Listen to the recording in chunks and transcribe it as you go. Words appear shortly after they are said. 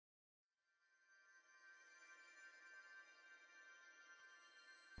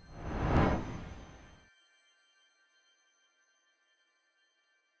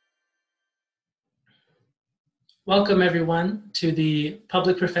Welcome everyone to the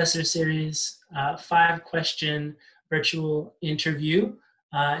Public Professor Series 5-question virtual interview.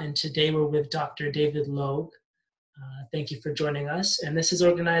 And today we're with Dr. David Logue. Thank you for joining us. And this is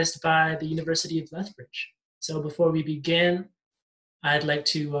organized by the University of Lethbridge. So before we begin, I'd like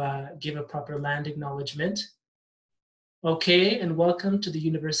to give a proper land acknowledgement. Okay, and welcome to the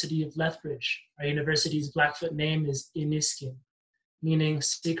University of Lethbridge. Our university's Blackfoot name is Iniskin, meaning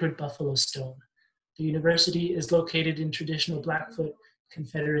Sacred Buffalo Stone. The university is located in traditional Blackfoot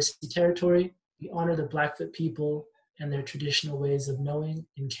Confederacy territory. We honor the Blackfoot people and their traditional ways of knowing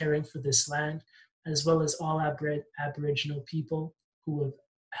and caring for this land, as well as all Aboriginal people who have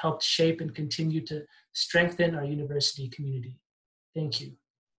helped shape and continue to strengthen our university community. Thank you.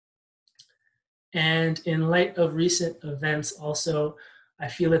 And in light of recent events also, I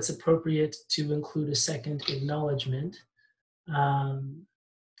feel it's appropriate to include a second acknowledgement.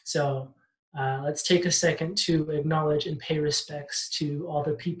 Let's take a second to acknowledge and pay respects to all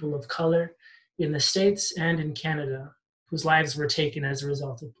the people of color in the States and in Canada whose lives were taken as a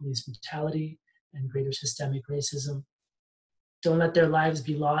result of police brutality and greater systemic racism. Don't let their lives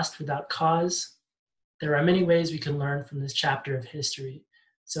be lost without cause. There are many ways we can learn from this chapter of history.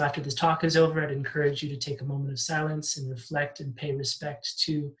 So after this talk is over, I'd encourage you to take a moment of silence and reflect and pay respect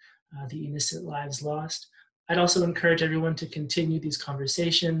to the innocent lives lost. I'd also encourage everyone to continue these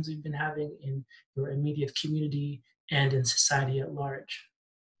conversations we've been having in your immediate community and in society at large.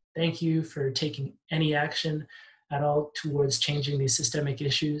 Thank you for taking any action at all towards changing these systemic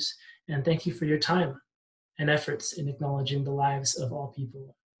issues, and thank you for your time and efforts in acknowledging the lives of all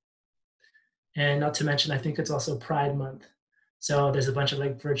people. And not to mention, I think it's also Pride Month. So there's a bunch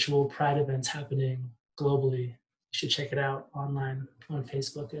of virtual Pride events happening globally. You should check it out online on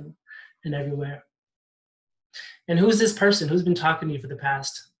Facebook and everywhere. And who's this person? Who's been talking to you for the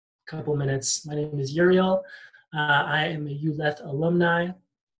past couple minutes? My name is Uriel. I am a ULETH alumni.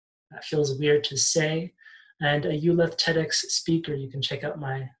 That feels weird to say. And a ULETH TEDx speaker. You can check out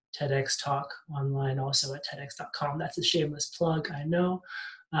my TEDx talk online also at TEDx.com. That's a shameless plug, I know.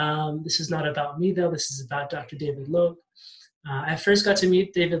 This is not about me though. This is about Dr. David Logue. I first got to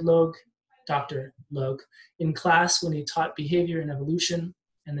meet David Logue, Dr. Logue, in class when he taught behavior and evolution.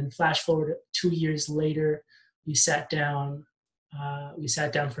 And then flash forward 2 years later, we sat down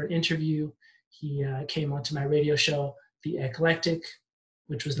for an interview. He came onto my radio show, The Eclectic,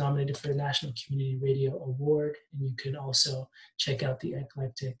 which was nominated for the National Community Radio Award. And you can also check out The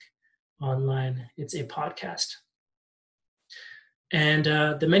Eclectic online. It's a podcast. And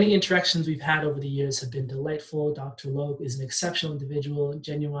the many interactions we've had over the years have been delightful. Dr. Logue is an exceptional individual,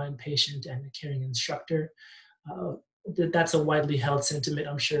 genuine, patient, and a caring instructor. That's a widely held sentiment,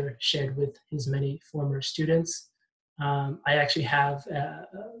 I'm sure, shared with his many former students. I actually have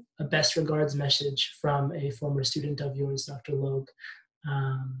a best regards message from a former student of yours, Dr. Logue.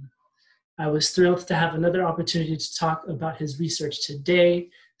 I was thrilled to have another opportunity to talk about his research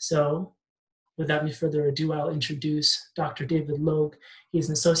today. So without any further ado, I'll introduce Dr. David Logue. He's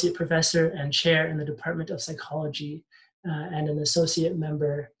an associate professor and chair in the Department of Psychology and an associate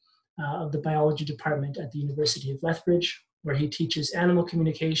member of the biology department at the University of Lethbridge, where he teaches animal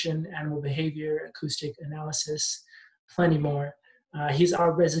communication, animal behavior, acoustic analysis, plenty more. He's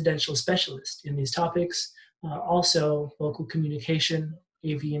our residential specialist in these topics, also local communication,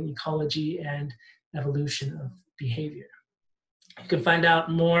 avian ecology, and evolution of behavior. You can find out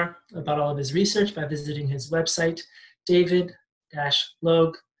more about all of his research by visiting his website,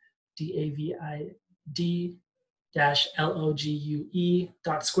 david-logue,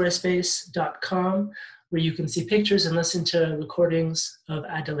 david-logue.squarespace.com, where you can see pictures and listen to recordings of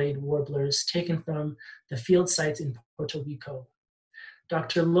Adelaide warblers taken from the field sites in Puerto Rico.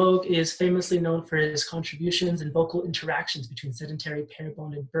 Dr. Logue is famously known for his contributions and vocal interactions between sedentary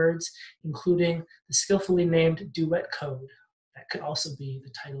pair-bonded birds, including the skillfully named duet code. That could also be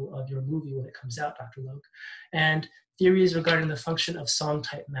the title of your movie when it comes out, Dr. Logue, and theories regarding the function of song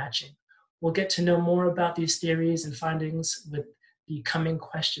type matching. We'll get to know more about these theories and findings with the coming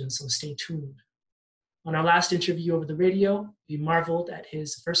questions, so stay tuned. On our last interview over the radio, we marveled at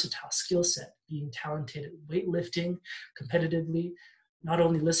his versatile skill set, being talented at weightlifting competitively, not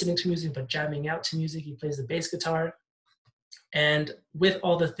only listening to music, but jamming out to music. He plays the bass guitar. And with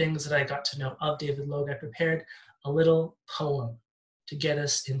all the things that I got to know of David Logue, I prepared a little poem to get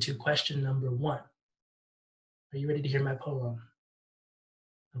us into question number 1. Are you ready to hear my poem?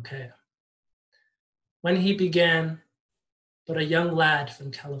 Okay. When he began, but a young lad from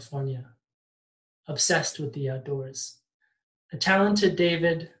California, obsessed with the outdoors, a talented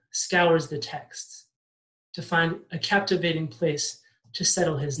David scours the texts to find a captivating place to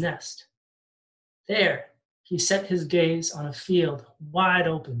settle his nest. There, he set his gaze on a field wide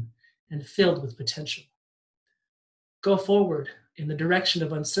open and filled with potential. Go forward in the direction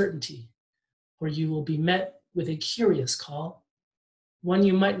of uncertainty, where you will be met with a curious call, one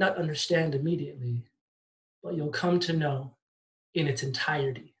you might not understand immediately, but you'll come to know in its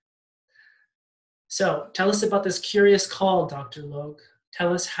entirety. So tell us about this curious call, Dr. Logue.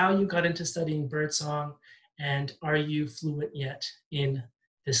 Tell us how you got into studying birdsong, and are you fluent yet in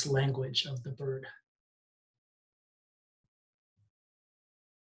this language of the bird?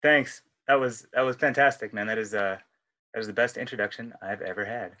 Thanks. That was fantastic, man. That is the best introduction I've ever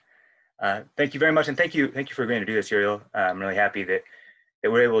had. Thank you very much, and thank you for agreeing to do this, Uriel. I'm really happy that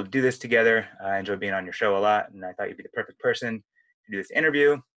we're able to do this together. I enjoyed being on your show a lot, and I thought you'd be the perfect person to do this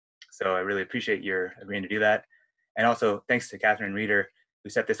interview. So I really appreciate your agreeing to do that. And also, thanks to Catherine Reeder, who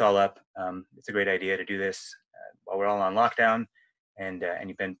set this all up. It's a great idea to do this while we're all on lockdown, and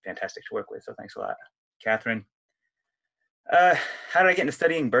you've been fantastic to work with. So thanks a lot, Catherine. Uh, how did I get into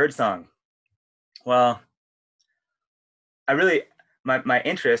studying birdsong? Well, I really, my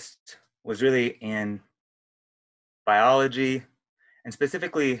interest was really in biology and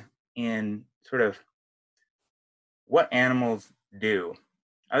specifically in sort of what animals do.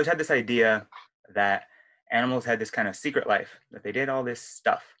 I always had this idea that animals had this kind of secret life, that they did all this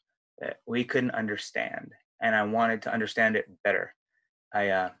stuff that we couldn't understand, and I wanted to understand it better.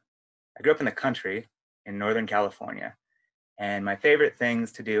 I grew up in the country in Northern California, and my favorite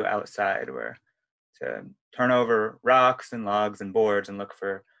things to do outside were to turn over rocks and logs and boards and look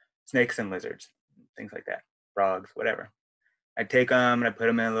for snakes and lizards, things like that, frogs, whatever. I'd take them and I'd put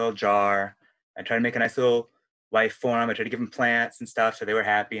them in a little jar. I'd try to make a nice little life for them. I try to give them plants and stuff so they were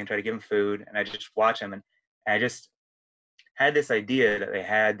happy and try to give them food. And I just watch them. And I just had this idea that they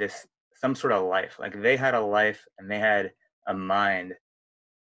had this some sort of life. Like they had a life and they had a mind.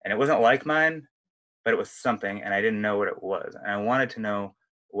 And it wasn't like mine, but it was something. And I didn't know what it was. And I wanted to know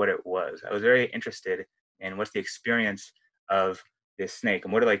what it was. I was very interested in what's the experience of this snake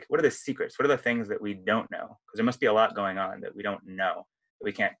and what are the secrets? What are the things that we don't know? Because there must be a lot going on that we don't know, that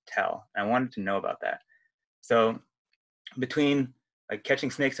we can't tell. And I wanted to know about that. So between like catching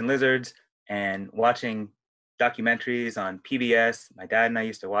snakes and lizards and watching documentaries on PBS, my dad and I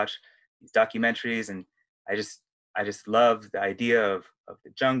used to watch these documentaries, and I just I just loved the idea of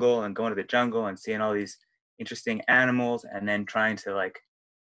the jungle and going to the jungle and seeing all these interesting animals and then trying to like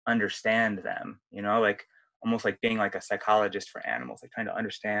understand them, like almost like being like a psychologist for animals, like trying to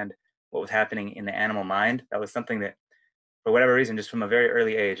understand what was happening in the animal mind. That was something that, for whatever reason, just from a very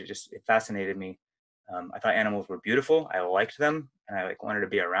early age, it fascinated me. I thought animals were beautiful. I liked them, and I like wanted to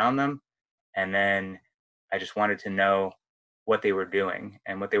be around them. And then I just wanted to know what they were doing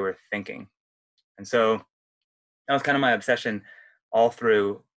and what they were thinking. And so that was kind of my obsession all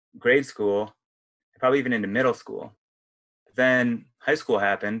through grade school, probably even into middle school. Then high school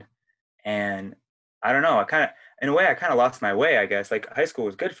happened, and I don't know, in a way, I kind of lost my way, I guess. Like high school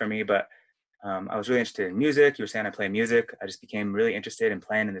was good for me, but I was really interested in music. You were saying I play music. I just became really interested in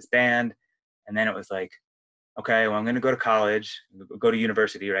playing in this band. And then it was like, okay, well, I'm going to go to college, go to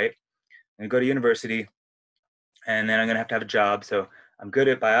university, right? I'm going to go to university, and then I'm going to have a job. So I'm good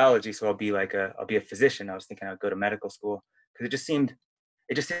at biology, so I'll be a physician. I was thinking I would go to medical school because it just seemed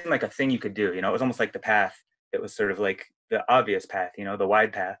like a thing you could do. It was almost like the path. It was sort of like the obvious path, the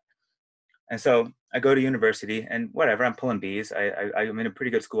wide path. And so I go to university, and whatever, I'm pulling B's. I'm in a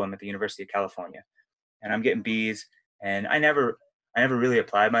pretty good school. I'm at the University of California, and I'm getting B's. And I never really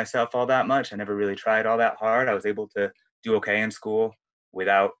applied myself all that much. I never really tried all that hard. I was able to do okay in school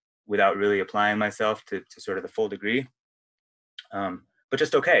without really applying myself to sort of the full degree. But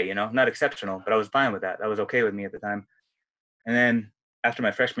just okay, not exceptional, but I was fine with that. That was okay with me at the time. And then after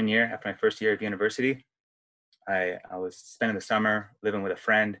my freshman year, after my first year of university, I was spending the summer living with a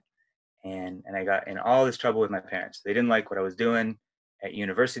friend, and I got in all this trouble with my parents. They didn't like what I was doing at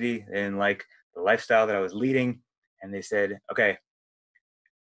university. They didn't like the lifestyle that I was leading. And they said, okay,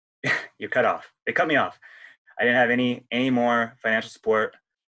 you're cut off. They cut me off. I didn't have any more financial support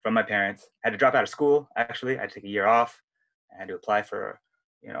from my parents. I had to drop out of school, actually. I had to take a year off. I had to apply for,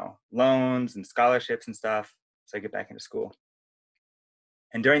 loans and scholarships and stuff so I could get back into school.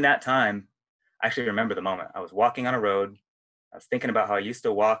 And during that time, I actually remember the moment. I was walking on a road. I was thinking about how I used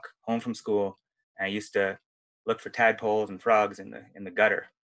to walk home from school, and I used to look for tadpoles and frogs in the gutter,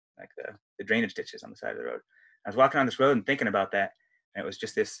 like the drainage ditches on the side of the road. I was walking on this road and thinking about that, and it was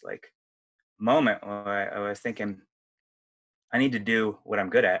just this like moment where I was thinking, I need to do what I'm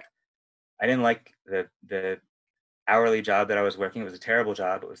good at. I didn't like the hourly job that I was working. It was a terrible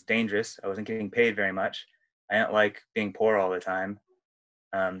job. It was dangerous. I wasn't getting paid very much. I didn't like being poor all the time.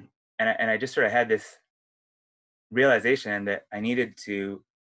 And I just sort of had this realization that I needed to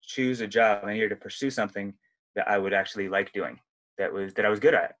choose a job. I needed to pursue something that I would actually like doing, that I was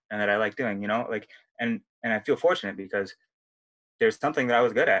good at and that I like doing, you know, like, and I feel fortunate because there's something that I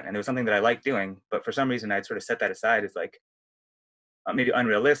was good at and there was something that I liked doing, but for some reason I'd sort of set that aside as like maybe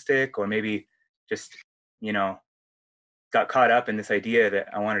unrealistic, or maybe just, you know, got caught up in this idea that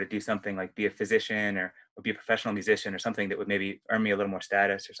I wanted to do something like be a physician or be a professional musician or something that would maybe earn me a little more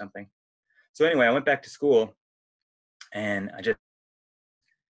status or something. So anyway, I went back to school and I just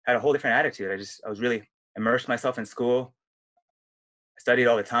had a whole different attitude. I was really immersed myself in school. I studied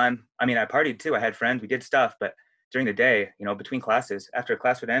all the time. I mean, I partied too. I had friends, we did stuff, but during the day, you know, between classes, after a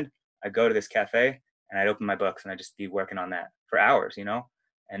class would end, I'd go to this cafe and I'd open my books and I'd just be working on that for hours, you know?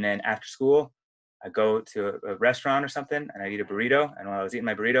 And then after school, I'd go to a restaurant or something and I'd eat a burrito. And while I was eating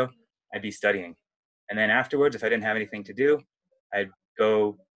my burrito, I'd be studying. And then afterwards, if I didn't have anything to do, I'd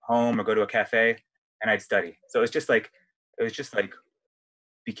go home or go to a cafe and I'd study. So it was just like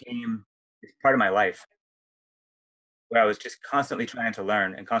became part of my life, where I was just constantly trying to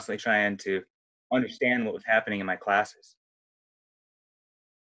learn and constantly trying to understand what was happening in my classes.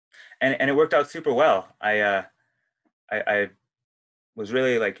 And it worked out super well. I was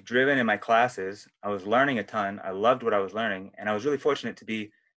really like driven in my classes. I was learning a ton. I loved what I was learning, and I was really fortunate to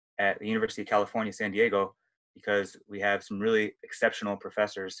be at the University of California, San Diego, because we have some really exceptional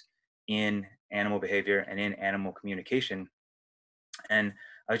professors in animal behavior and in animal communication. And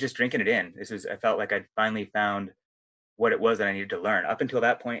I was just drinking it in. I felt like I'd finally found what it was that I needed to learn. Up until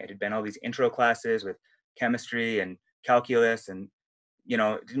that point, it had been all these intro classes with chemistry and calculus, and you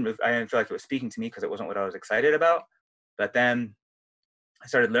know, I didn't feel like it was speaking to me because it wasn't what I was excited about. But then I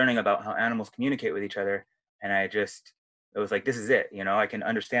started learning about how animals communicate with each other, and it was like, this is it. You know, I can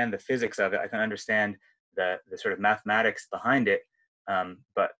understand the physics of it. I can understand the sort of mathematics behind it.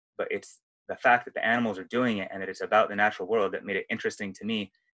 But it's the fact that the animals are doing it and that it's about the natural world that made it interesting to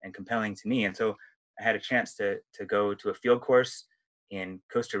me and compelling to me. And so I had a chance to go to a field course in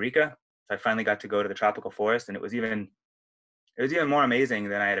Costa Rica. So I finally got to go to the tropical forest, and it was even more amazing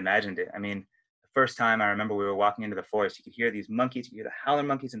than I had imagined it. I mean, the first time I remember we were walking into the forest, you could hear these monkeys, you could hear the howler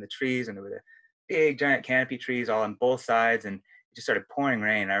monkeys in the trees, and there were the big giant canopy trees all on both sides, and it just started pouring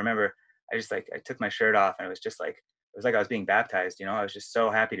rain. I remember I took my shirt off, and it was like I was being baptized, you know. I was just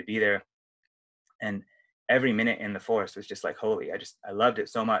so happy to be there. And every minute in the forest was just like holy. I loved it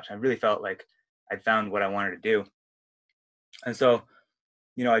so much. I really felt like I'd found what I wanted to do. And so,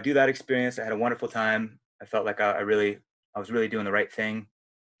 you know, I do that experience. I had a wonderful time. I felt like I was really doing the right thing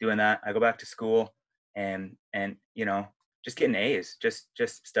doing that. I go back to school and you know, just getting A's, just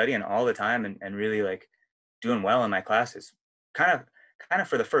studying all the time and really like doing well in my classes. Kind of kind of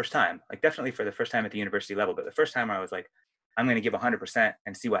for the first time, like definitely for the first time at the university level, but the first time I was like, I'm going to give 100%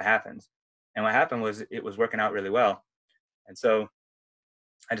 and see what happens. And what happened was it was working out really well. And so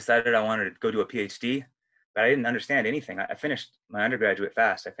I decided I wanted to go do a PhD, but I didn't understand anything. I finished my undergraduate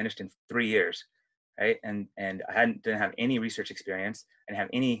fast. I finished in 3 years, right? And didn't have any research experience and have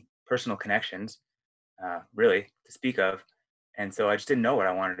any personal connections, really to speak of. And so I just didn't know what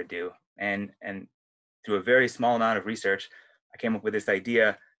I wanted to do. And through a very small amount of research, I came up with this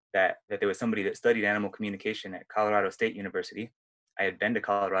idea that there was somebody that studied animal communication at Colorado State University. I had been to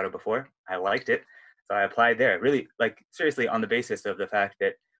Colorado before. I liked it. So I applied there, really, like seriously, on the basis of the fact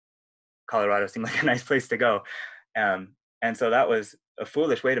that Colorado seemed like a nice place to go. And so that was a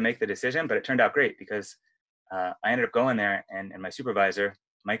foolish way to make the decision, but it turned out great because I ended up going there, and my supervisor,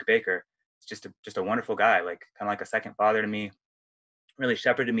 Mike Baker, is just a wonderful guy, like kind of like a second father to me. Really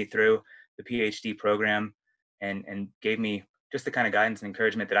shepherded me through the PhD program, and gave me just the kind of guidance and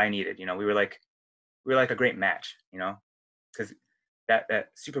encouragement that I needed. You know, we were like a great match. You know, because that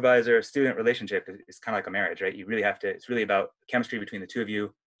supervisor student relationship is kind of like a marriage, right? You really have to. It's really about chemistry between the two of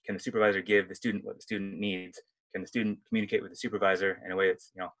you. Can the supervisor give the student what the student needs? Can the student communicate with the supervisor in a way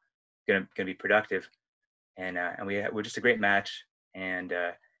that's, you know, gonna be productive? And we're just a great match. And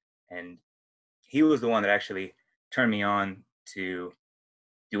he was the one that actually turned me on to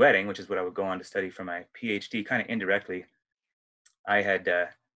duetting, which is what I would go on to study for my PhD, kind of indirectly. I'd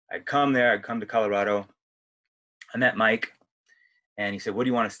come there, I'd come to Colorado. I met Mike, and he said, "What do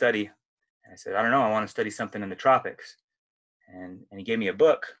you want to study?" And I said, "I don't know. I want to study something in the tropics." And he gave me a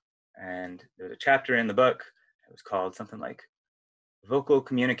book, and there was a chapter in the book. It was called something like "Vocal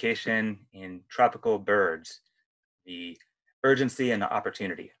Communication in Tropical Birds: The Urgency and the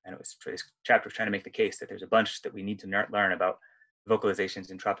Opportunity." And it was, this chapter was trying to make the case that there's a bunch that we need to learn about vocalizations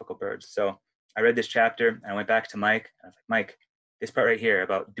in tropical birds. So I read this chapter, and I went back to Mike, and I was like, "Mike, this part right here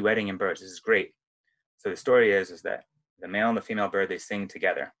about duetting in birds, this is great." So the story is that the male and the female bird, they sing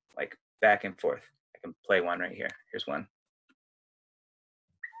together, like back and forth, can play one right here. Here's one.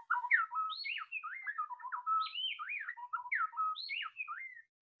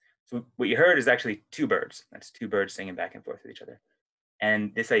 So what you heard is actually two birds. That's two birds singing back and forth with each other.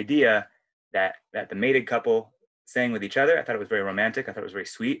 And this idea that the mated couple sang with each other, I thought it was very romantic. I thought it was very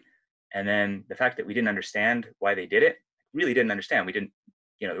sweet. And then the fact that we didn't understand why they did it, really didn't understand. We didn't,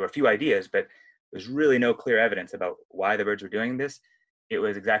 there were a few ideas, but there's really no clear evidence about why the birds were doing this. It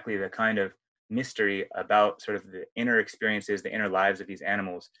was exactly the kind of mystery about sort of the inner experiences, the inner lives of these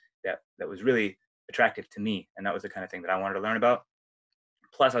animals that was really attractive to me. And that was the kind of thing that I wanted to learn about.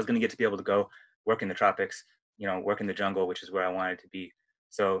 Plus, I was going to get to be able to go work in the tropics, work in the jungle, which is where I wanted to be.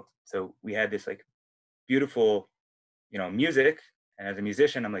 So we had this like beautiful, music. And as a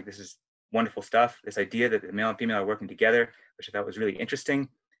musician, I'm like, this is wonderful stuff. This idea that the male and female are working together, which I thought was really interesting.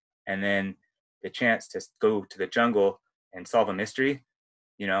 And then the chance to go to the jungle and solve a mystery.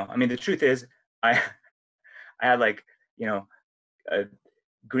 The truth is, I had like, a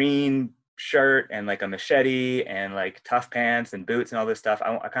green shirt and like a machete and like tough pants and boots and all this stuff.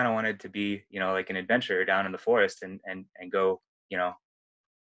 I kind of wanted to be, like an adventurer down in the forest and go,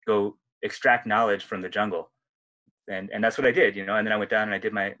 go extract knowledge from the jungle. And that's what I did, and then I went down and I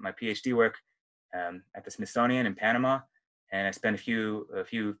did my PhD work at the Smithsonian in Panama. And I spent a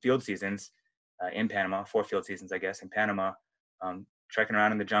few field seasons in Panama, 4 field seasons, I guess, in Panama, trekking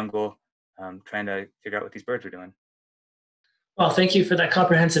around in the jungle, trying to figure out what these birds were doing. Well, thank you for that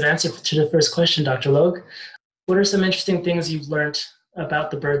comprehensive answer to the first question, Dr. Logue. What are some interesting things you've learned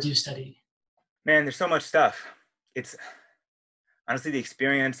about the birds you study? Man, there's so much stuff. It's honestly the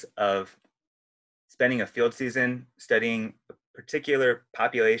experience of spending a field season studying a particular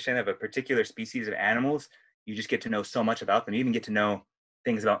population of a particular species of animals. You just get to know so much about them. You even get to know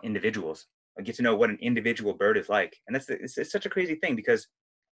things about individuals. I get to know what an individual bird is like. And it's such a crazy thing because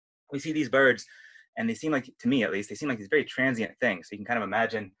we see these birds and they seem like, to me at least, they seem like these very transient things. So you can kind of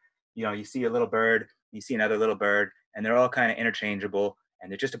imagine, you see a little bird, you see another little bird, and they're all kind of interchangeable, and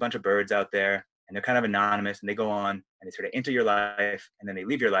they're just a bunch of birds out there, and they're kind of anonymous, and they go on, and they sort of enter your life, and then they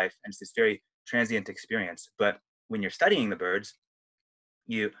leave your life, and it's this very transient experience. But when you're studying the birds,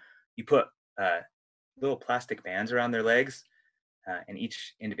 you put little plastic bands around their legs, and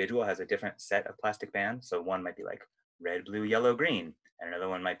each individual has a different set of plastic bands. So one might be like red, blue, yellow, green, and another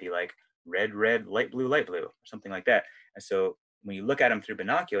one might be like red, light blue, or something like that. And so when you look at them through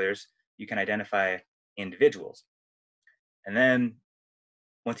binoculars, you can identify individuals. And then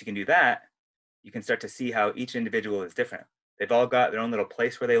once you can do that, you can start to see how each individual is different. They've all got their own little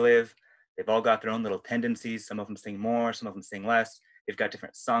place where they live. They've all got their own little tendencies. Some of them sing more, some of them sing less. They've got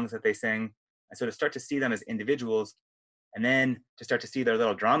different songs that they sing. And so to start to see them as individuals, and then to start to see their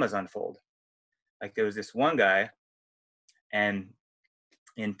little dramas unfold. Like there was this one guy, and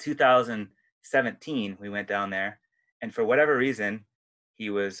in 2017, we went down there, and for whatever reason, he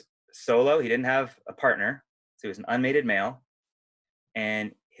was solo. He didn't have a partner, so he was an unmated male,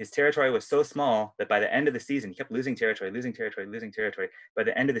 and his territory was so small that by the end of the season, he kept losing territory. By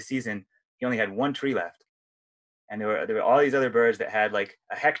the end of the season, he only had 1 tree left, and there were all these other birds that had like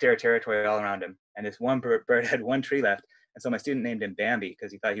a hectare territory all around him, and this one bird had 1 tree left. And so my student named him Bambi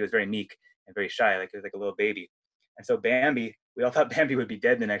because he thought he was very meek and very shy, like he was like a little baby. And so Bambi, we all thought Bambi would be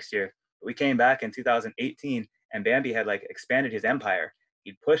dead the next year. But we came back in 2018 and Bambi had like expanded his empire.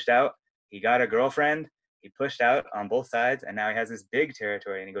 He'd pushed out, he got a girlfriend, he pushed out on both sides, and now he has this big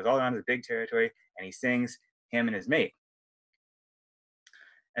territory, and he goes all around this big territory and he sings, him and his mate.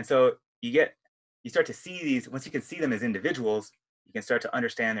 And so you start to see these, once you can see them as individuals, you can start to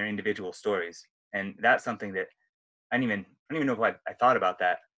understand their individual stories. And that's something that I don't even know if I thought about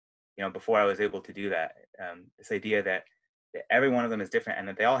that, before I was able to do that. This idea that every one of them is different and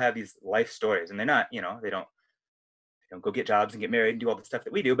that they all have these life stories, and they're not, they don't go get jobs and get married and do all the stuff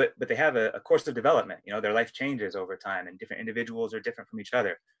that we do, but they have a course of development. Their life changes over time, and different individuals are different from each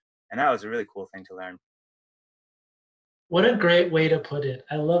other. And that was a really cool thing to learn. What a great way to put it.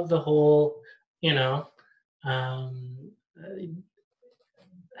 I love the whole, um,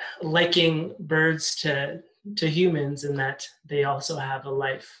 liking birds to humans, in that they also have a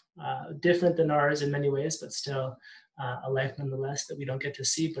life different than ours in many ways, but still a life nonetheless that we don't get to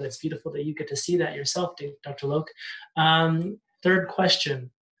see. But it's beautiful that you get to see that yourself, Dr. Logue. Third question,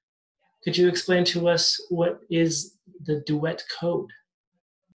 could you explain to us what is the duet code?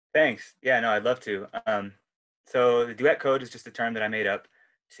 Thanks. Yeah, no, I'd love to. So the duet code is just a term that I made up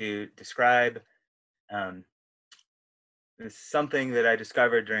to describe something that I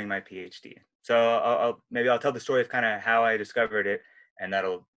discovered during my PhD. So maybe I'll tell the story of kind of how I discovered it, and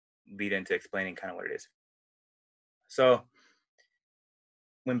that'll lead into explaining kind of what it is. So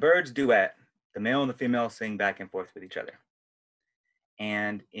when birds duet, the male and the female sing back and forth with each other.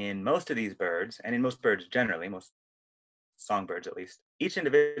 And in most of these birds, and in most birds generally, most songbirds at least, each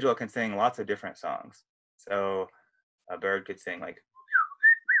individual can sing lots of different songs. So a bird could sing like,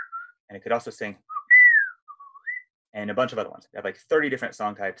 and it could also sing, and a bunch of other ones. They have like 30 different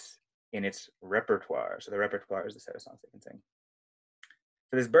song types in its repertoire. So the repertoire is the set of songs they can sing.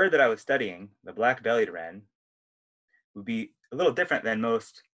 So this bird that I was studying, the black-bellied wren, would be a little different than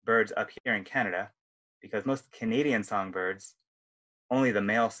most birds up here in Canada, because most Canadian songbirds, only the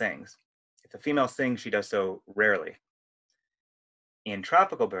male sings. If the female sings, she does so rarely. In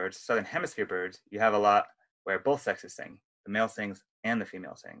tropical birds, southern hemisphere birds, you have a lot where both sexes sing. The male sings and the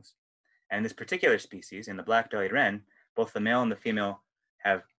female sings. And in this particular species, in the black-bellied wren, both the male and the female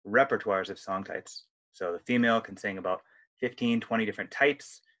have repertoires of song types. So the female can sing about 15, 20 different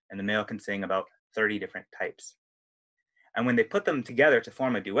types, and the male can sing about 30 different types. And when they put them together to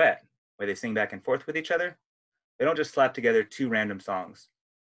form a duet, where they sing back and forth with each other, they don't just slap together two random songs.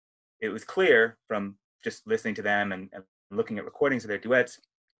 It was clear from just listening to them and looking at recordings of their duets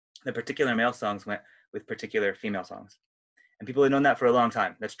that particular male songs went with particular female songs. And people had known that for a long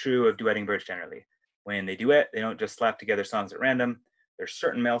time. That's true of duetting birds generally. When they duet, they don't just slap together songs at random. There's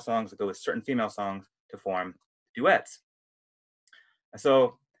certain male songs that go with certain female songs to form duets. And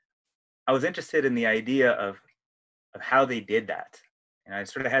so I was interested in the idea of how they did that. And I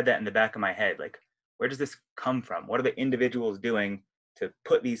sort of had that in the back of my head, like, where does this come from? What are the individuals doing to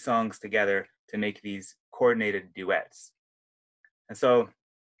put these songs together to make these coordinated duets? And so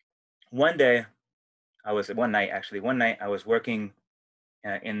one night I was working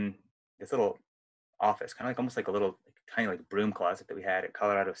in this little office, kind of like almost like a little tiny like broom closet that we had at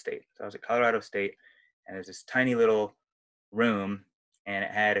Colorado State. So I was at Colorado State, and there's this tiny little room, and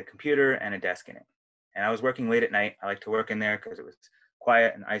it had a computer and a desk in it. And I was working late at night. I like to work in there because it was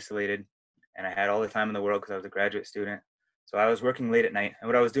quiet and isolated, and I had all the time in the world because I was a graduate student. So I was working late at night, and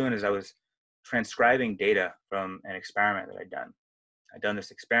what I was doing is I was transcribing data from an experiment that I'd done. I'd done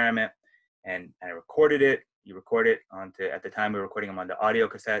this experiment, and I recorded it. You record it onto, at the time we were recording them onto audio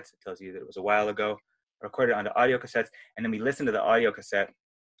cassettes. It tells you that it was a while ago. I recorded it onto audio cassettes, and then we listened to the audio cassette,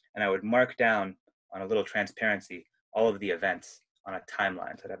 and I would mark down on a little transparency all of the events on a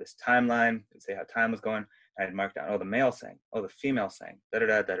timeline. So I'd have this timeline, it'd say how time was going, and I'd mark down, oh, the male sang, oh, the female sang,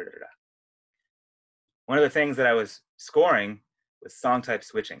 da-da-da, da-da-da-da. One of the things that I was scoring was song type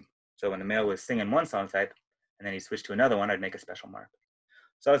switching. So when the male was singing one song type, and then he switched to another one, I'd make a special mark.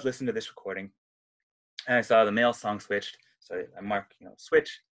 So I was listening to this recording, and I saw the male song switched. So I marked,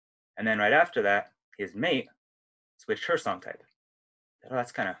 switch. And then right after that, his mate switched her song type. Oh,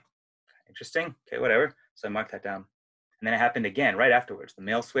 that's kind of interesting. Okay, whatever. So I marked that down. And then it happened again right afterwards. The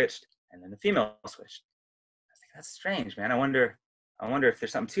male switched, and then the female switched. I was like, that's strange, man. I wonder if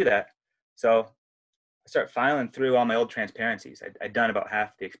there's something to that. So I start filing through all my old transparencies. I'd done about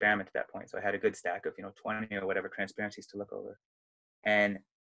half the experiment at that point. So I had a good stack of, 20 or whatever transparencies to look over. And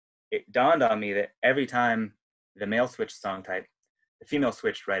it dawned on me that every time the male switched song type, the female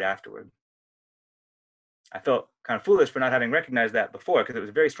switched right afterward. I felt kind of foolish for not having recognized that before, because it was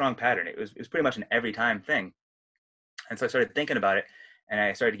a very strong pattern. It was pretty much an every time thing. And so I started thinking about it, and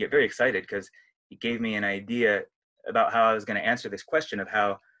I started to get very excited because it gave me an idea about how I was going to answer this question of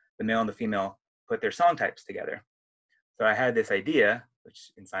how the male and the female put their song types together. So I had this idea,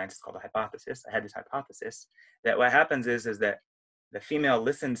 which in science is called a hypothesis. I had this hypothesis that what happens is that the female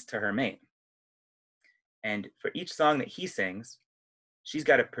listens to her mate. And for each song that he sings, she's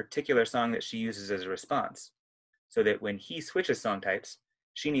got a particular song that she uses as a response. So that when he switches song types,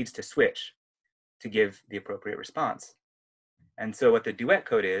 she needs to switch to give the appropriate response. And so what the duet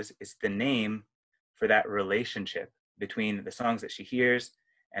code is the name for that relationship between the songs that she hears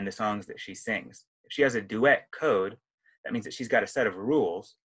and the songs that she sings. If she has a duet code, that means that she's got a set of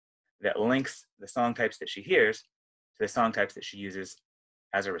rules that links the song types that she hears to the song types that she uses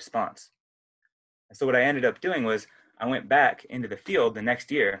as a response. And so what I ended up doing was I went back into the field the next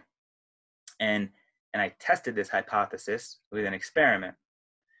year and I tested this hypothesis with an experiment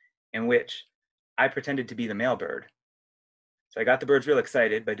in which I pretended to be the male bird. So I got the birds real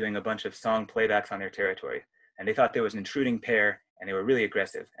excited by doing a bunch of song playbacks on their territory. And they thought there was an intruding pair, and they were really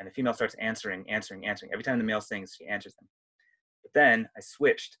aggressive. And the female starts answering. Every time the male sings, she answers them. But then I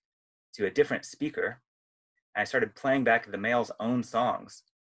switched to a different speaker, and I started playing back the male's own songs.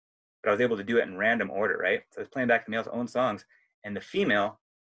 But I was able to do it in random order, right? So I was playing back the male's own songs, and the female,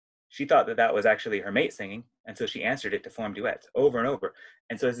 she thought that that was actually her mate singing, and so she answered it to form duets over and over.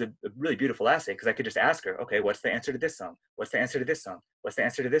 And so it's a really beautiful assay, because I could just ask her, okay, what's the answer to this song? What's the answer to this song? What's the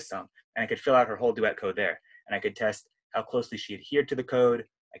answer to this song? And I could fill out her whole duet code there. And I could test how closely she adhered to the code,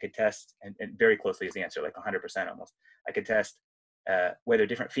 I could test, and very closely is the answer, like 100% almost. I could test whether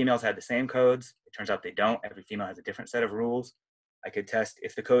different females had the same codes. It turns out they don't. Every female has a different set of rules. I could test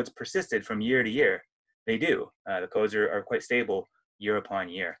if the codes persisted from year to year. They do. The codes are quite stable year upon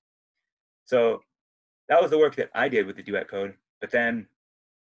year. So that was the work that I did with the duet code. But then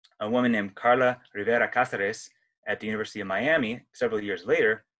a woman named Carla Rivera Cáceres at the University of Miami several years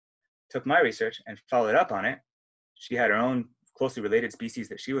later took my research and followed up on it. She had her own closely related species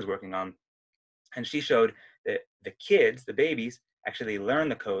that she was working on. And she showed that the kids, the babies, actually learn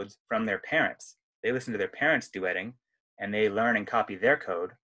the codes from their parents. They listen to their parents duetting, and they learn and copy their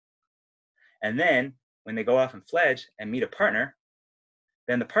code. And then when they go off and fledge and meet a partner,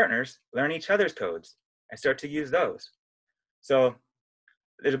 then the partners learn each other's codes and start to use those. So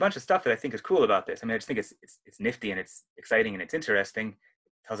there's a bunch of stuff that I think is cool about this. I mean, I just think it's nifty and it's exciting and it's interesting.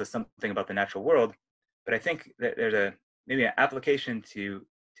 It tells us something about the natural world. But I think that there's maybe an application to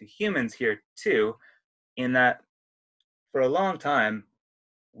humans here too, in that for a long time,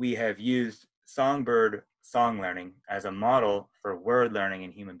 we have used songbird song learning as a model for word learning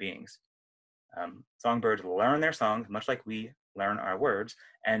in human beings. Songbirds learn their songs much like we learn our words.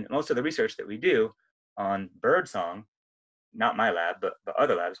 And most of the research that we do on bird song, not my lab, but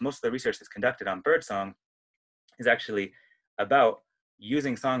other labs, most of the research that's conducted on bird song is actually about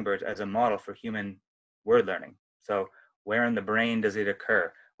using songbirds as a model for human word learning. So where in the brain does it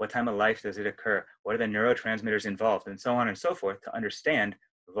occur? What time of life does it occur? What are the neurotransmitters involved? And so on and so forth to understand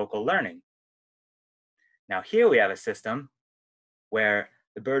vocal learning. Now here we have a system where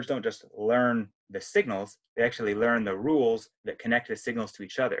the birds don't just learn the signals, they actually learn the rules that connect the signals to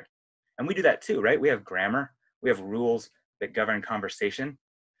each other. And we do that too, right? We have grammar, we have rules that govern conversation.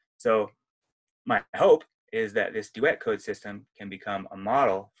 So my hope is that this duet code system can become a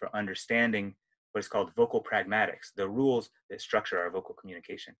model for understanding what is called vocal pragmatics, the rules that structure our vocal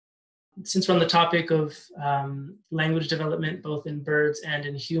communication. Since we're on the topic of language development, both in birds and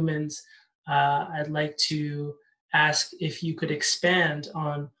in humans, I'd like to ask if you could expand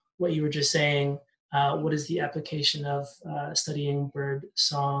on what you were just saying. What is the application of studying bird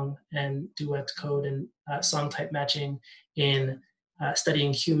song and duet code and song type matching in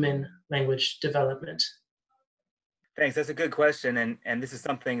studying human language development? Thanks, that's a good question. And this is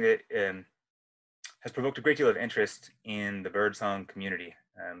something that has provoked a great deal of interest in the birdsong community.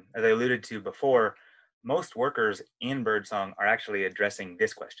 As I alluded to before, most workers in birdsong are actually addressing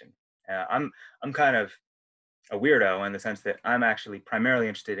this question. I'm kind of a weirdo in the sense that I'm actually primarily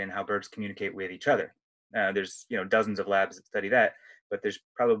interested in how birds communicate with each other. There's dozens of labs that study that, but there's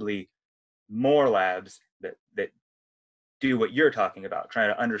probably more labs that do what you're talking about,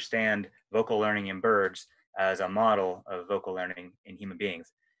 trying to understand vocal learning in birds as a model of vocal learning in human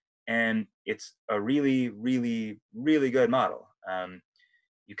beings. And it's a really, really, really good model.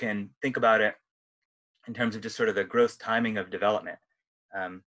 You can think about it in terms of just sort of the gross timing of development.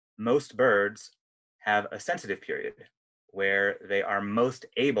 Most birds have a sensitive period where they are most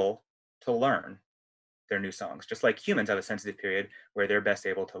able to learn their new songs, just like humans have a sensitive period where they're best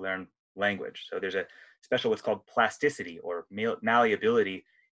able to learn language. So there's a special what's called plasticity or malleability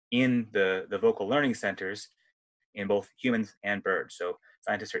in the vocal learning centers in both humans and birds. So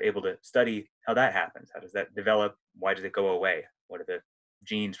scientists are able to study how that happens. How does that develop? Why does it go away? What are the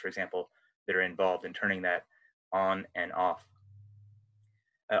genes, for example, that are involved in turning that on and off?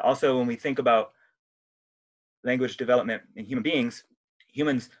 Also, when we think about language development in human beings,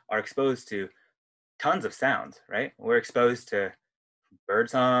 humans are exposed to tons of sounds, right? We're exposed to bird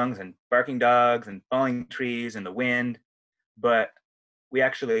songs and barking dogs and falling trees and the wind, but we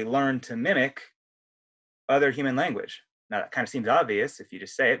actually learn to mimic other human language. Now that kind of seems obvious if you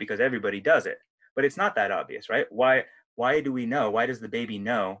just say it because everybody does it, but it's not that obvious, right? Why do we know? Why does the baby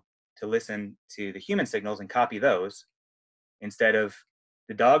know to listen to the human signals and copy those instead of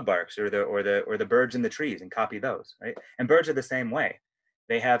the dog barks or the birds in the trees and copy those, right? And birds are the same way.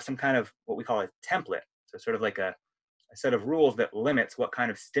 They have some kind of what we call a template, so sort of like a set of rules that limits what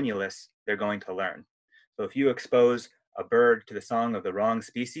kind of stimulus they're going to learn. So if you expose a bird to the song of the wrong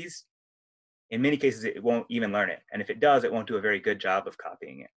species, in many cases, it won't even learn it. And if it does, it won't do a very good job of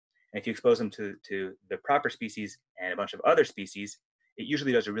copying it. And if you expose them to the proper species and a bunch of other species, it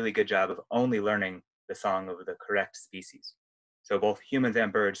usually does a really good job of only learning the song of the correct species. So both humans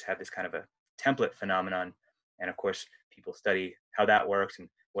and birds have this kind of a template phenomenon. And of course, people study how that works and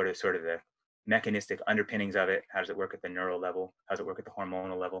what are sort of the mechanistic underpinnings of it. How does it work at the neural level? How does it work at the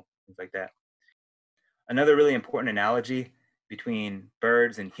hormonal level? Things like that. Another really important analogy between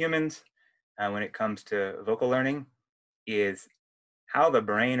birds and humans when it comes to vocal learning is how the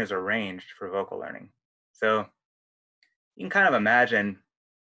brain is arranged for vocal learning. So you can kind of imagine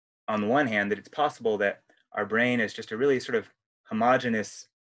on the one hand, that it's possible that our brain is just a really sort of homogeneous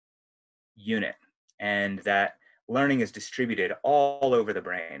unit, and that learning is distributed all over the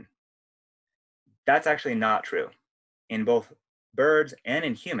brain. That's actually not true. In both birds and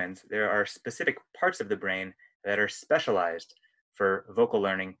in humans, there are specific parts of the brain that are specialized for vocal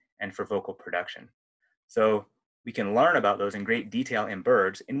learning and for vocal production. So we can learn about those in great detail in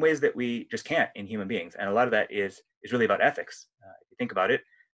birds in ways that we just can't in human beings. And a lot of that is really about ethics. If you think about it,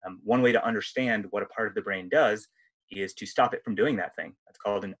 one way to understand what a part of the brain does is to stop it from doing that thing. That's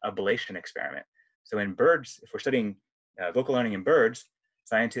called an ablation experiment. So in birds, if we're studying vocal learning in birds,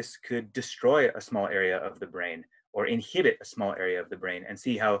 scientists could destroy a small area of the brain or inhibit a small area of the brain and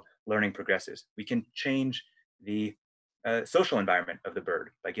see how learning progresses. We can change the social environment of the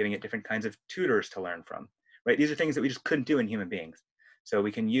bird by giving it different kinds of tutors to learn from, right? These are things that we just couldn't do in human beings. So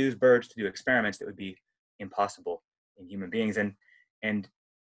we can use birds to do experiments that would be impossible in human beings. And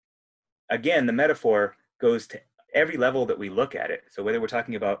again, the metaphor goes to every level that we look at it. So whether we're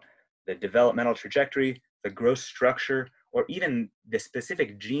talking about the developmental trajectory, the growth structure, or even the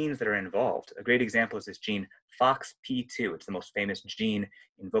specific genes that are involved. A great example is this gene FOXP2. It's the most famous gene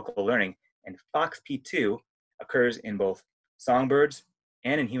in vocal learning. And FOXP2 occurs in both songbirds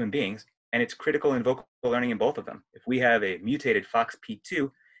and in human beings, and it's critical in vocal learning in both of them. If we have a mutated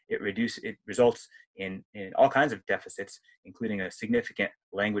FOXP2, it results in all kinds of deficits, including a significant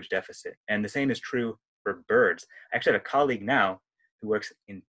language deficit. And the same is true for birds. I actually have a colleague now who works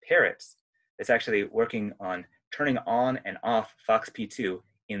in parrots that's actually working on turning on and off FOXP2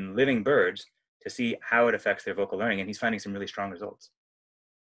 in living birds to see how it affects their vocal learning, and he's finding some really strong results.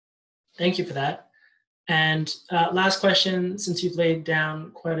 Thank you for that. And last question, since you've laid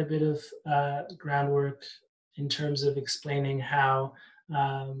down quite a bit of groundwork in terms of explaining how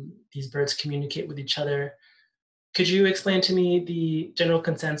these birds communicate with each other, could you explain to me the general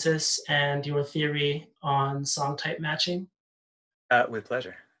consensus and your theory on song type matching? With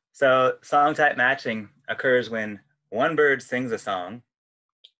pleasure. So song type matching occurs when one bird sings a song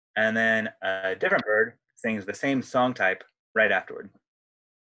and then a different bird sings the same song type right afterward.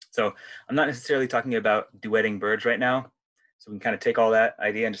 So I'm not necessarily talking about duetting birds right now. So we can kind of take all that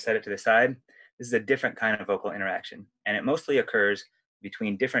idea and just set it to the side. This is a different kind of vocal interaction, and it mostly occurs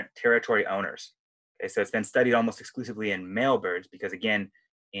between different territory owners. Okay, so it's been studied almost exclusively in male birds because, again,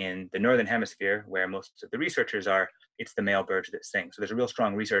 in the northern hemisphere, where most of the researchers are, it's the male birds that sing. So there's a real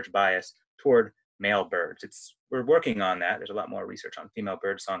strong research bias toward male birds. We're working on that. There's a lot more research on female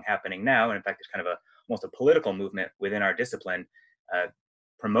bird song happening now, and in fact, there's kind of almost a political movement within our discipline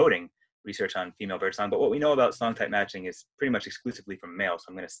promoting research on female bird song. But what we know about song type matching is pretty much exclusively from males. So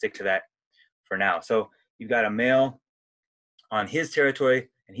I'm going to stick to that for now. So you've got a male on his territory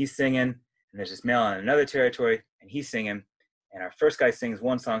and he's singing, and there's this male on another territory and he's singing, and our first guy sings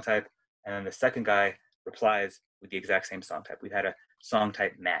one song type and then the second guy replies with the exact same song type. We've had a song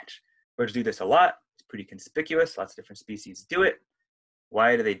type match. Birds do this a lot. It's pretty conspicuous. Lots of different species do it.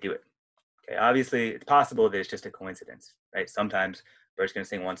 Why do they do it? Okay, obviously it's possible that it's just a coincidence, right? Sometimes bird's going to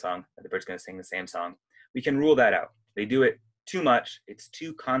sing one song, the bird's going to sing the same song. We can rule that out. They do it too much. It's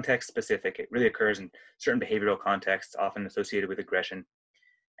too context specific. It really occurs in certain behavioral contexts, often associated with aggression.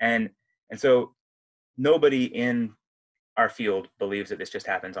 And so nobody in our field believes that this just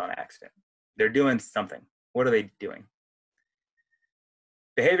happens on accident. They're doing something. What are they doing?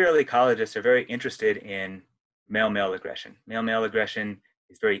 Behavioral ecologists are very interested in male-male aggression. Male-male aggression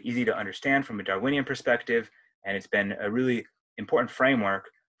is very easy to understand from a Darwinian perspective, and it's been a really important framework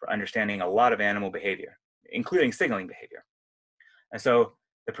for understanding a lot of animal behavior, including signaling behavior. And so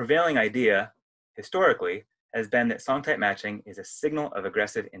the prevailing idea historically has been that song type matching is a signal of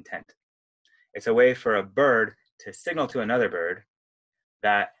aggressive intent. It's a way for a bird to signal to another bird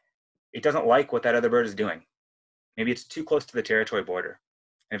that it doesn't like what that other bird is doing. Maybe it's too close to the territory border.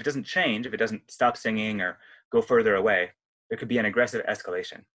 And if it doesn't change, if it doesn't stop singing or go further away, there could be an aggressive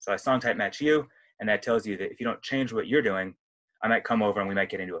escalation. So I song type match you, and that tells you that if you don't change what you're doing, I might come over and we might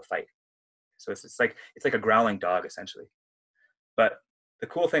get into a fight. So it's like a growling dog, essentially. But the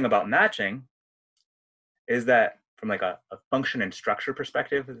cool thing about matching is that from like a function and structure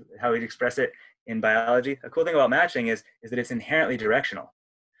perspective, how we'd express it in biology, a cool thing about matching is that it's inherently directional.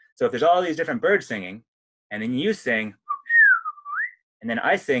 So if there's all these different birds singing, and then you sing, and then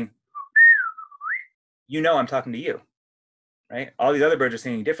I sing, you know I'm talking to you, right? All these other birds are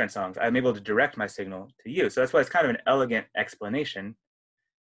singing different songs. I'm able to direct my signal to you. So that's why it's kind of an elegant explanation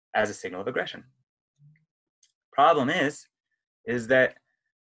as a signal of aggression. Problem is that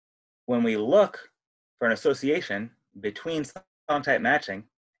when we look for an association between song type matching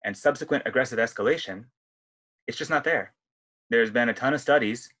and subsequent aggressive escalation, it's just not there. There's been a ton of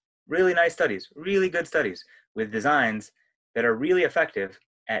studies really nice studies, really good studies with designs that are really effective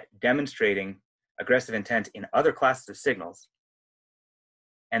at demonstrating aggressive intent in other classes of signals.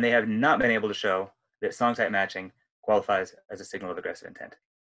 And they have not been able to show that song type matching qualifies as a signal of aggressive intent.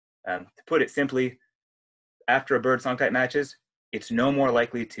 To put it simply, after a bird song type matches, it's no more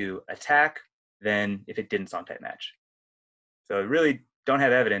likely to attack than if it didn't song type match. So I really don't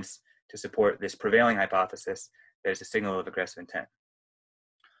have evidence to support this prevailing hypothesis that it's a signal of aggressive intent.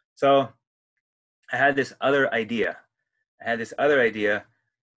 So I had this other idea.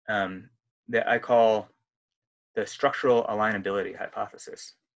 That I call the structural alignability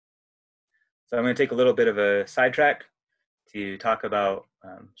hypothesis. So I'm going to take a little bit of a sidetrack to talk about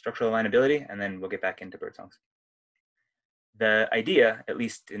structural alignability, and then we'll get back into bird songs. The idea, at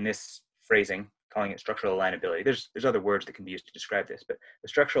least in this phrasing, calling it structural alignability, there's other words that can be used to describe this, but the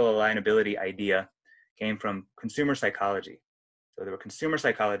structural alignability idea came from consumer psychology. So there were consumer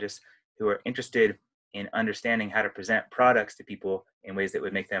psychologists who were interested in understanding how to present products to people in ways that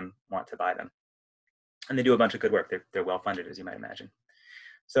would make them want to buy them. And they do a bunch of good work. They're well-funded, as you might imagine.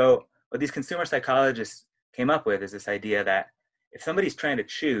 So what these consumer psychologists came up with is this idea that if somebody's trying to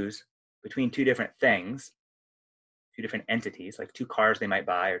choose between two different things, two different entities, like two cars they might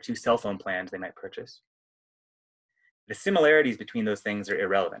buy or two cell phone plans they might purchase, the similarities between those things are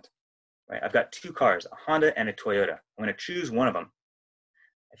irrelevant. Right? I've got two cars, a Honda and a Toyota. I'm going to choose one of them.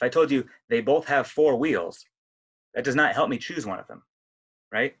 If I told you they both have 4 wheels, that does not help me choose one of them,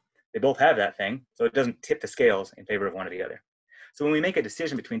 right? They both have that thing, so it doesn't tip the scales in favor of one or the other. So when we make a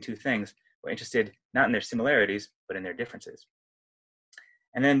decision between two things, we're interested not in their similarities, but in their differences.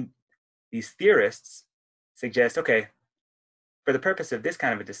 And then these theorists suggest, okay, for the purpose of this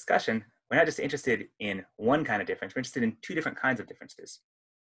kind of a discussion, we're not just interested in one kind of difference, we're interested in 2 different kinds of differences: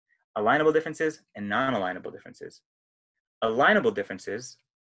 alignable differences and non-alignable differences. Alignable differences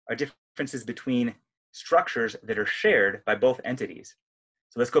are differences between structures that are shared by both entities.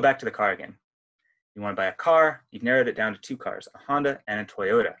 So let's go back to the car again. You want to buy a car, you've narrowed it down to 2 cars, a Honda and a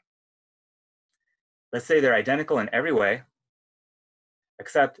Toyota. Let's say they're identical in every way,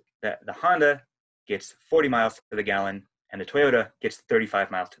 except that the Honda gets 40 miles to the gallon and the Toyota gets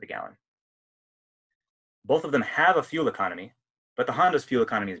 35 miles to the gallon. Both of them have a fuel economy, but the Honda's fuel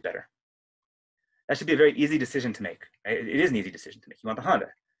economy is better. That should be a very easy decision to make. Right? It is an easy decision to make. You want the Honda.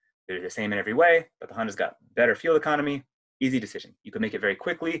 They're the same in every way, but the Honda's got better fuel economy. Easy decision. You could make it very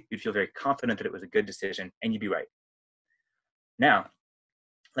quickly. You'd feel very confident that it was a good decision, and you'd be right. Now,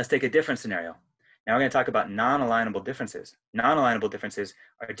 let's take a different scenario. Now we're going to talk about non-alignable differences. Non-alignable differences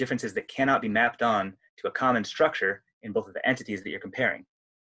are differences that cannot be mapped on to a common structure in both of the entities that you're comparing.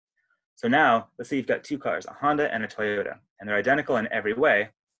 So now, let's say you've got 2 cars, a Honda and a Toyota, and they're identical in every way,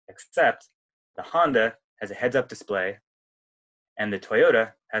 except the Honda has a heads-up display and the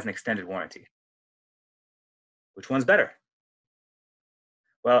Toyota has an extended warranty. Which one's better?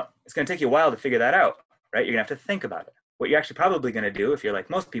 Well, it's going to take you a while to figure that out, right? You're going to have to think about it. What you're actually probably going to do, if you're like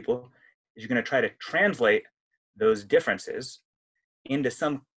most people, is you're going to try to translate those differences into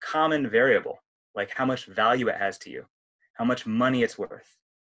some common variable, like how much value it has to you, how much money it's worth,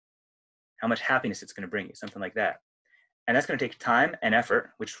 how much happiness it's going to bring you, something like that. And that's going to take time and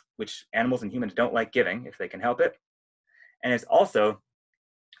effort, which animals and humans don't like giving if they can help it. And it's also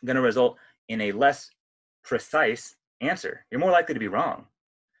going to result in a less precise answer. You're more likely to be wrong,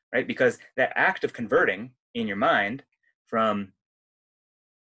 right? Because that act of converting in your mind from,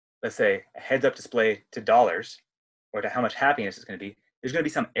 let's say, a heads-up display to dollars, or to how much happiness it's going to be, there's going to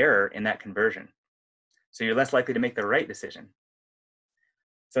be some error in that conversion. So you're less likely to make the right decision.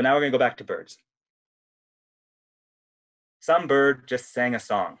 So now we're going to go back to birds. Some bird just sang a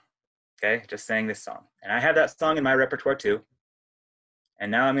song, okay? Just sang this song. And I have that song in my repertoire too.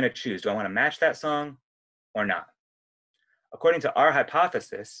 And now I'm going to choose, do I want to match that song or not? According to our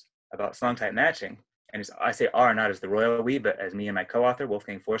hypothesis about song type matching, and I say our not as the royal we, but as me and my co-author,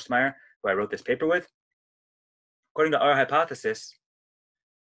 Wolfgang Forstmeier, who I wrote this paper with, according to our hypothesis,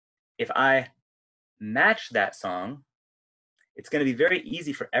 if I match that song, it's going to be very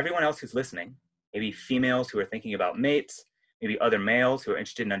easy for everyone else who's listening, maybe females who are thinking about mates, maybe other males who are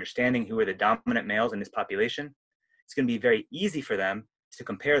interested in understanding who are the dominant males in this population. It's going to be very easy for them to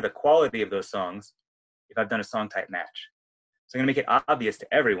compare the quality of those songs if I've done a song type match. So I'm going to make it obvious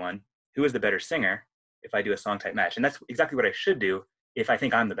to everyone who is the better singer if I do a song type match. And that's exactly what I should do if I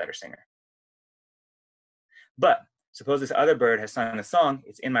think I'm the better singer. But suppose this other bird has sung a song,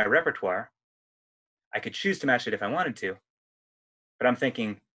 it's in my repertoire. I could choose to match it if I wanted to, but I'm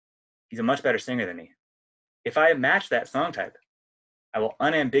thinking, he's a much better singer than me. If I match that song type, I will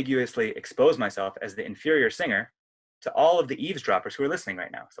unambiguously expose myself as the inferior singer, to all of the eavesdroppers who are listening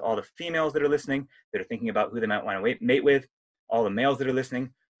right now. So all the females that are listening, that are thinking about who they might want to mate with, all the males that are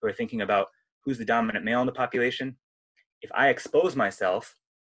listening, who are thinking about who's the dominant male in the population. If I expose myself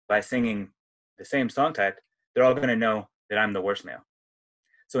by singing the same song type, they're all going to know that I'm the worst male.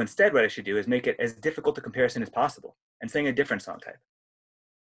 So instead, what I should do is make it as difficult a comparison as possible and sing a different song type.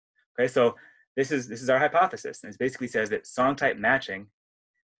 Okay, so this is our hypothesis, and it basically says that song type matching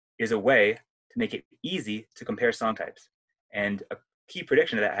is a way to make it easy to compare song types. And a key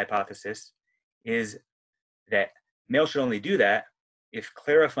prediction of that hypothesis is that males should only do that if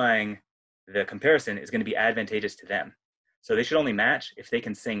clarifying the comparison is going to be advantageous to them. So they should only match if they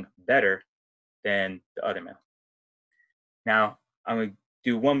can sing better than the other male. Now, I'm going to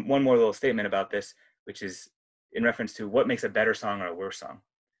do one more little statement about this, which is in reference to what makes a better song or a worse song.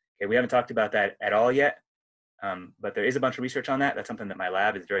 Okay, we haven't talked about that at all yet, but there is a bunch of research on that. That's something that my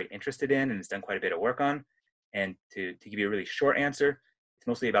lab is very interested in and has done quite a bit of work on. And to give you a really short answer, it's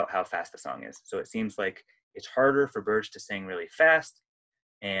mostly about how fast the song is. So it seems like it's harder for birds to sing really fast,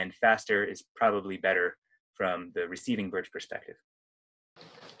 and faster is probably better from the receiving bird's perspective.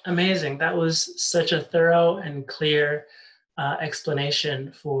 Amazing. That was such a thorough and clear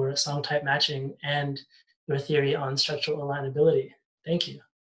explanation for song type matching and your theory on structural alignability. Thank you.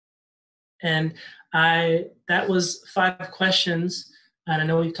 And that was 5 questions, and I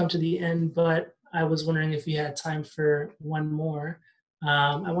know we've come to the end, but I was wondering if you had time for one more.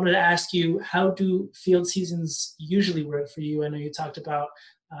 I wanted to ask you, how do field seasons usually work for you? I know you talked about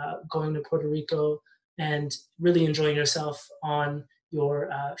going to Puerto Rico and really enjoying yourself on your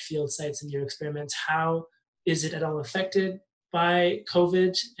field sites and your experiments. How is it at all affected by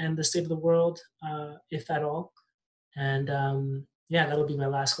COVID and the state of the world, if at all? And yeah, that'll be my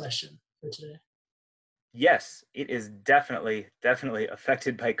last question for today. Yes, it is definitely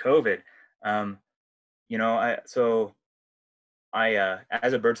affected by COVID. You know, I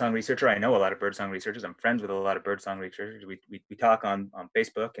as a birdsong researcher, I know a lot of birdsong researchers. I'm friends with a lot of birdsong researchers. We talk on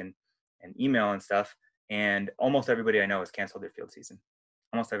Facebook and email and stuff. And almost everybody I know has canceled their field season.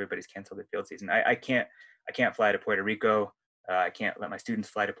 Almost everybody's canceled their field season. I can't fly to Puerto Rico. I can't let my students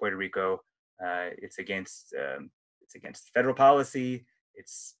fly to Puerto Rico. It's against federal policy.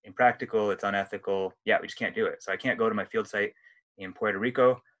 It's impractical. It's unethical. Yeah, we just can't do it. So I can't go to my field site in Puerto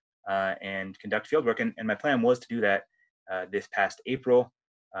Rico and conduct field work. And my plan was to do that this past April.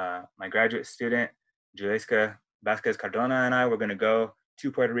 My graduate student, Julesca Vasquez Cardona, and I were going to go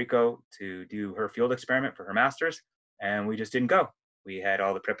to Puerto Rico to do her field experiment for her master's, and we just didn't go. We had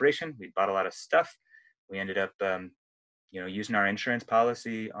all the preparation. We bought a lot of stuff. We ended up, using our insurance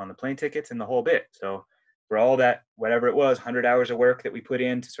policy on the plane tickets and the whole bit. So for all that, whatever it was, 100 hours of work that we put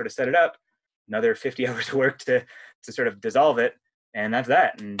in to sort of set it up, another 50 hours of work to sort of dissolve it, and that's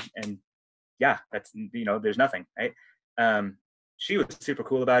that. And yeah, that's, there's nothing, right? She was super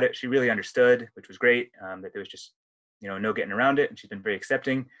cool about it. She really understood, which was great, that there was just, no getting around it. And she's been very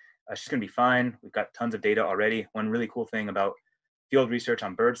accepting. She's going to be fine. We've got tons of data already. One really cool thing about field research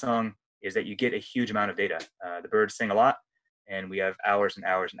on birdsong is that you get a huge amount of data. The birds sing a lot, and we have hours and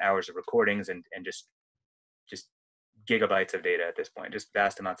hours and hours of recordings and just gigabytes of data at this point, just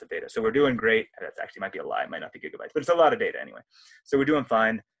vast amounts of data. So we're doing great. That actually might be a lie. It might not be gigabytes, but it's a lot of data anyway. So we're doing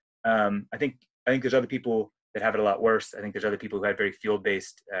fine. I think there's other people that have it a lot worse. I think there's other people who have very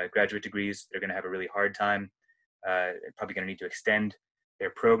field-based graduate degrees. They're going to have a really hard time. They're probably going to need to extend their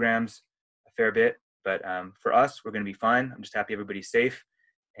programs a fair bit. But for us, we're going to be fine. I'm just happy everybody's safe.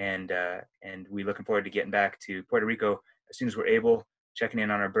 And we're looking forward to getting back to Puerto Rico as soon as we're able, checking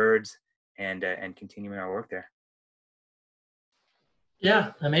in on our birds and continuing our work there.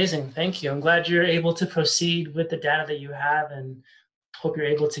 Yeah, amazing. Thank you. I'm glad you're able to proceed with the data that you have, and hope you're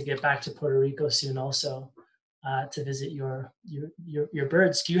able to get back to Puerto Rico soon also to visit your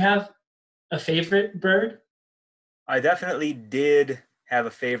birds. Do you have a favorite bird? I definitely did have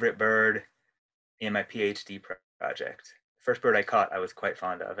a favorite bird in my PhD project. The first bird I caught, I was quite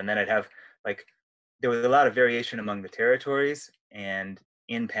fond of. And then I'd have, there was a lot of variation among the territories. And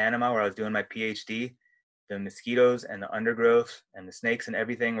in Panama, where I was doing my PhD, the mosquitoes and the undergrowth and the snakes and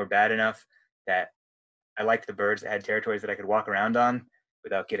everything were bad enough that I liked the birds that had territories that I could walk around on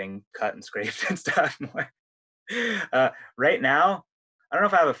without getting cut and scraped and stuff more. Right now, I don't know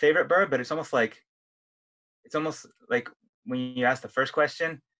if I have a favorite bird, but it's almost like when you ask the first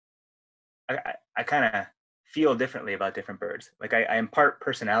question, I kind of feel differently about different birds. Like I impart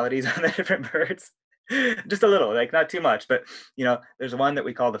personalities on the different birds, just a little, not too much. But there's one that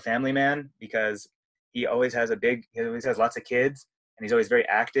we call the family man because he always has lots of kids, and he's always very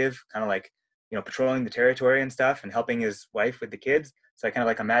active, kind of patrolling the territory and stuff and helping his wife with the kids. So I kind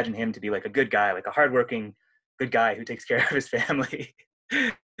of imagine him to be like a good guy, like a hardworking good guy who takes care of his family.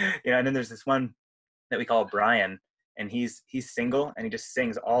 And then there's this one that we call Brian, and he's single, and he just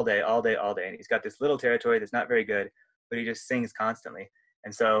sings all day, all day, all day. And he's got this little territory that's not very good, but he just sings constantly.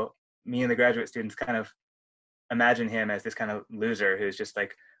 And so me and the graduate students kind of imagine him as this kind of loser who's just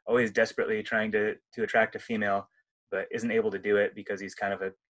like always desperately trying to attract a female, but isn't able to do it because he's kind of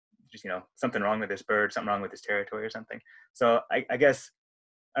something wrong with this bird, something wrong with his territory or something. So I guess,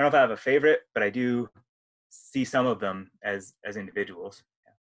 I don't know if I have a favorite, but I do see some of them as individuals.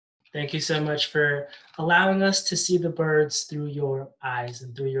 Thank you so much for allowing us to see the birds through your eyes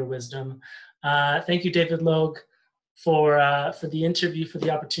and through your wisdom. Thank you, David Logue, for the interview, for the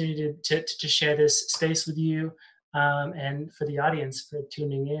opportunity to share this space with you, and for the audience for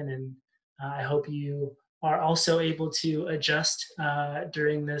tuning in. And I hope you are also able to adjust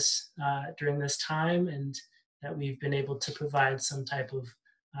during this time, and that we've been able to provide some type of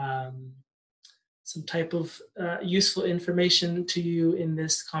useful information to you in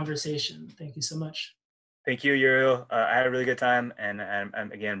this conversation. Thank you so much. Thank you, Uriel. I had a really good time, and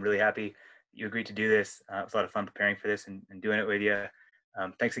I'm again really happy you agreed to do this. It was a lot of fun preparing for this and doing it with you.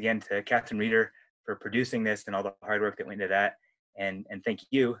 Thanks again to Catherine Reeder for producing this and all the hard work that went into that. And thank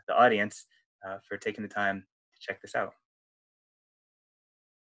you, the audience, for taking the time to check this out.